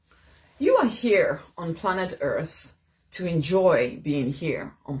You are here on planet Earth to enjoy being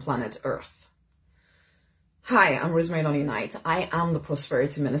here on planet Earth. Hi, I'm Rosemary Lonnie Knight. I am the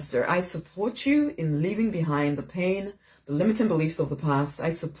Prosperity Minister. I support you in leaving behind the pain, the limiting beliefs of the past. I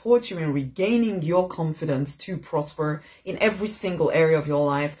support you in regaining your confidence to prosper in every single area of your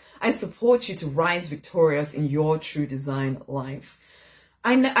life. I support you to rise victorious in your true design life.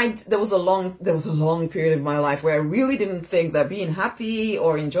 There was a long period of my life where I really didn't think that being happy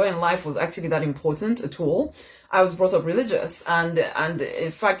or enjoying life was actually that important at all. I was brought up religious, and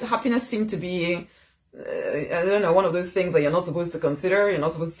in fact, happiness seemed to be, I don't know, one of those things that you're not supposed to consider, you're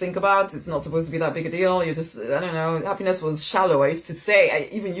not supposed to think about. It's not supposed to be that big a deal. You just, I don't know, happiness was shallow. I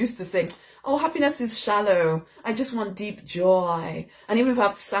even used to say, oh, happiness is shallow. I just want deep joy. And even if I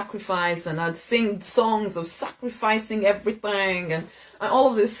have to sacrifice, and I'd sing songs of sacrificing everything and all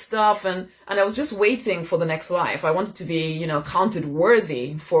of this stuff. And I was just waiting for the next life. I wanted to be, counted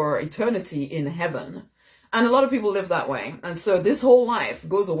worthy for eternity in heaven. And a lot of people live that way. And so this whole life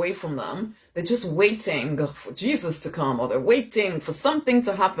goes away from them. They're just waiting for Jesus to come, or they're waiting for something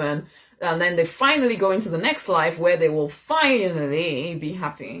to happen. And then they finally go into the next life where they will finally be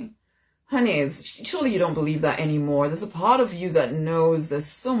happy. Honeys, surely you don't believe that anymore. There's a part of you that knows there's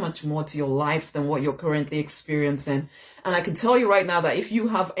so much more to your life than what you're currently experiencing. And I can tell you right now that if you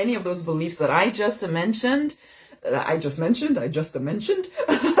have any of those beliefs that I just mentioned,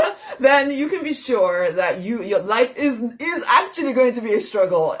 then you can be sure that your life is actually going to be a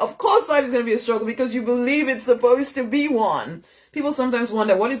struggle. Of course life is going to be a struggle because you believe it's supposed to be one. People sometimes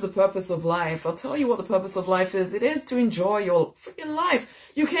wonder, what is the purpose of life? I'll tell you what the purpose of life is. It is to enjoy your freaking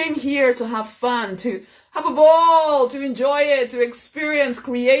life. You came here to have fun, to have a ball, to enjoy it, to experience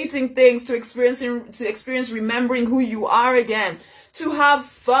creating things, to experience remembering who you are again, to have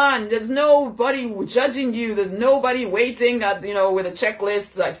fun. There's nobody judging you. There's nobody waiting at, with a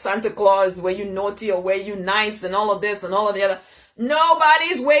checklist like Santa Claus, were you naughty or were you nice and all of this and all of the other.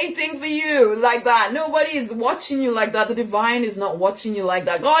 Nobody's waiting for you like that. Nobody is watching you like that. The divine is not watching you like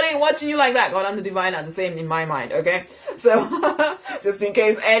that. God ain't watching you like that. God and the divine are the same in my mind, okay? So, just in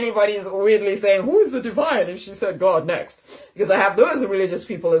case anybody is weirdly saying, who is the divine? If she said God next. Because I have those religious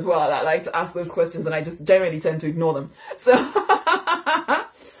people as well that like to ask those questions, and I just generally tend to ignore them. So,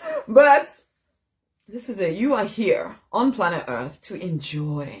 but this is it. You are here on planet Earth to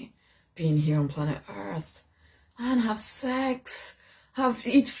enjoy being here on planet Earth. And have sex,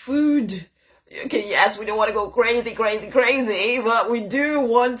 eat food. Okay, yes, we don't want to go crazy, but we do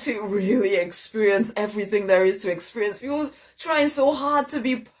want to really experience everything there is to experience. People trying so hard to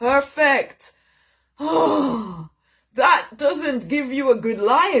be perfect. Oh, that doesn't give you a good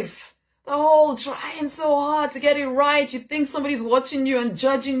life. The whole trying so hard to get it right. You think somebody's watching you and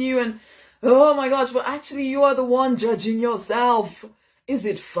judging you, and oh my gosh, but actually you are the one judging yourself. Is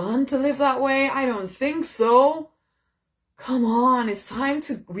it fun to live that way? I don't think so. Come on, it's time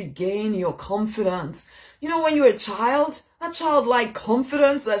to regain your confidence. When you're a child, that childlike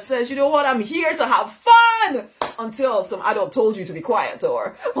confidence that says, you know what, I'm here to have fun until some adult told you to be quiet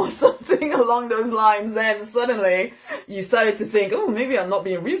or something along those lines. Then suddenly you started to think, oh, maybe I'm not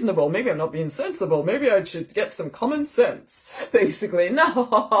being reasonable. Maybe I'm not being sensible. Maybe I should get some common sense. Basically,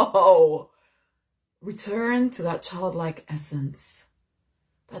 no. Return to that childlike essence,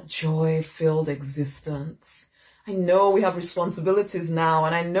 that joy-filled existence. I know we have responsibilities now,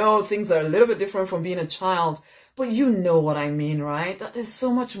 and I know things are a little bit different from being a child, but you know what I mean, right? That there's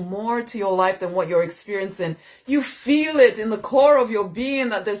so much more to your life than what you're experiencing. You feel it in the core of your being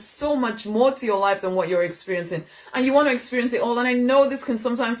that there's so much more to your life than what you're experiencing, and you want to experience it all. And I know this can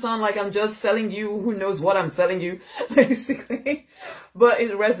sometimes sound like I'm just selling you, who knows what I'm selling you, basically, but it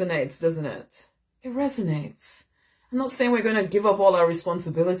resonates, doesn't it? It resonates. I'm not saying we're going to give up all our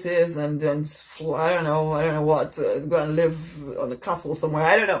responsibilities and I don't know what, go and live on a castle somewhere.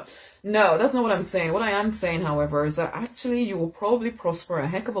 I don't know. No, that's not what I'm saying. What I am saying, however, is that actually you will probably prosper a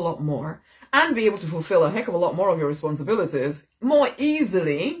heck of a lot more and be able to fulfill a heck of a lot more of your responsibilities more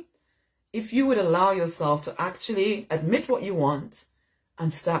easily if you would allow yourself to actually admit what you want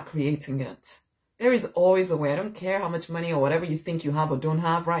and start creating it. There is always a way. I don't care how much money or whatever you think you have or don't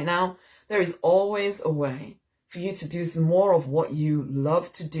have right now. There is always a way for you to do some more of what you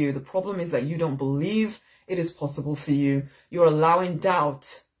love to do. The problem is that you don't believe it is possible for you. You're allowing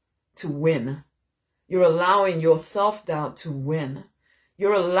doubt to win. You're allowing your self-doubt to win.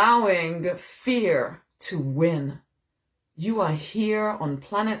 You're allowing fear to win. You are here on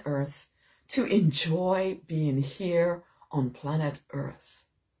planet Earth to enjoy being here on planet Earth.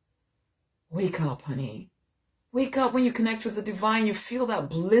 Wake up, honey. Wake up. When you connect with the divine, you feel that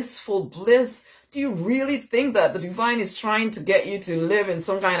blissful bliss. Do you really think that the divine is trying to get you to live in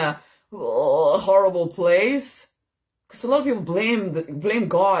some kind of horrible place. Because a lot of people blame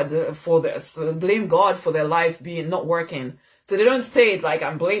God for this, blame God for their life not working. So they don't say it like,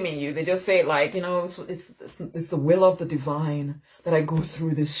 I'm blaming you. They just say it like, it's the will of the divine that I go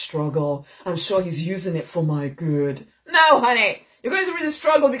through this struggle. I'm sure he's using it for my good. No, honey, you're going through this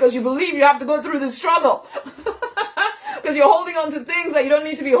struggle because you believe you have to go through this struggle. Because you're holding on to things that you don't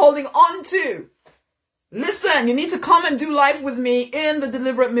need to be holding on to. Listen, you need to come and do life with me in the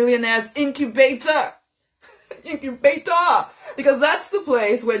Deliberate Millionaires Incubator. Because that's the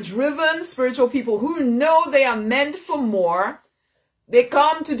place where driven spiritual people who know they are meant for more, they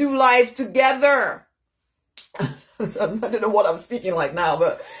come to do life together. I don't know what I'm speaking like now,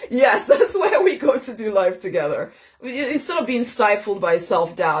 but yes, that's where we go to do life together. Instead of being stifled by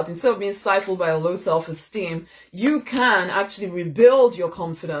self-doubt, instead of being stifled by a low self-esteem, you can actually rebuild your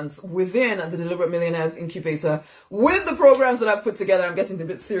confidence within the Deliberate Millionaires Incubator with the programs that I've put together. I'm getting a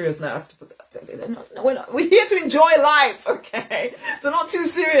bit serious now. I have to put that. We're here to enjoy life, okay? So not too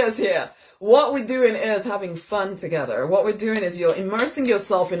serious here. What we're doing is having fun together. What we're doing is you're immersing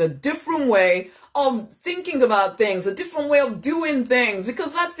yourself in a different way of thinking about things, a different way of doing things,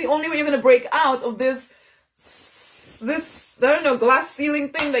 because that's the only way you're going to break out of this, I don't know, glass ceiling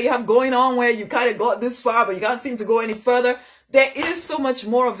thing that you have going on where you kind of got this far, but you can't seem to go any further. There is so much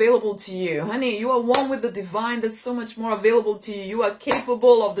more available to you. Honey, you are one with the divine. There's so much more available to you. You are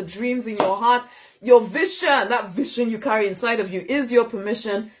capable of the dreams in your heart. Your vision, that vision you carry inside of you is your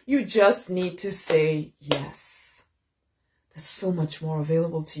permission. You just need to say yes. There's so much more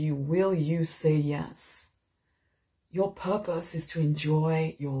available to you. Will you say yes? Your purpose is to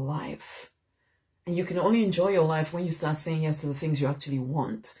enjoy your life. And you can only enjoy your life when you start saying yes to the things you actually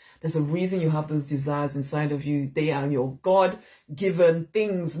want. There's a reason you have those desires inside of you. They are your God-given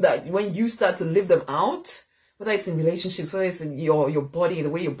things that when you start to live them out, whether it's in relationships, whether it's in your body, the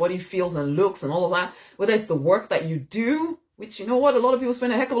way your body feels and looks and all of that, whether it's the work that you do, which, you know what, a lot of people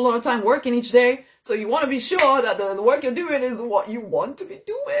spend a heck of a lot of time working each day. So you want to be sure that the work you're doing is what you want to be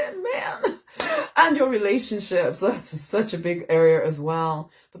doing, man. And your relationships, that's such a big area as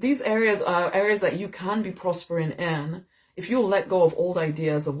well. But these areas are areas that you can be prospering in. If you will let go of old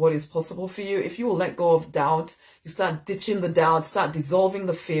ideas of what is possible for you, if you will let go of doubt, you start ditching the doubt, start dissolving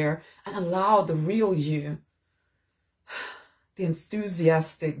the fear, and allow the real you, the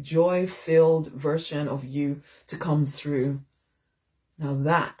enthusiastic, joy-filled version of you to come through. Now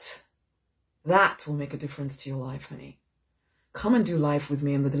that will make a difference to your life, honey. Come and do life with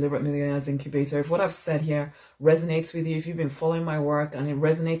me in the Deliberate Millionaires Incubator. If what I've said here resonates with you, if you've been following my work and it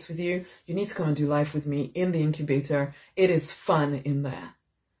resonates with you, you need to come and do life with me in the incubator. It is fun in there.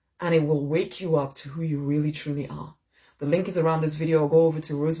 And it will wake you up to who you really, truly are. The link is around this video. Go over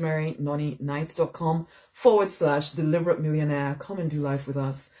to rosemaryknight.com/Deliberate Millionaire. Come and do life with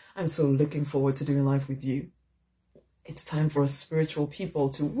us. I'm so looking forward to doing life with you. It's time for us spiritual people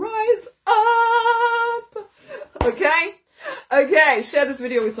to rise up. Okay? Okay, share this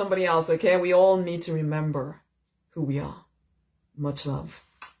video with somebody else, okay? We all need to remember who we are. Much love.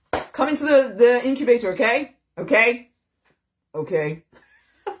 Come into the incubator, okay? Okay? Okay.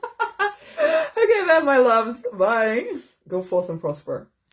 Okay then, my loves. Bye. Go forth and prosper.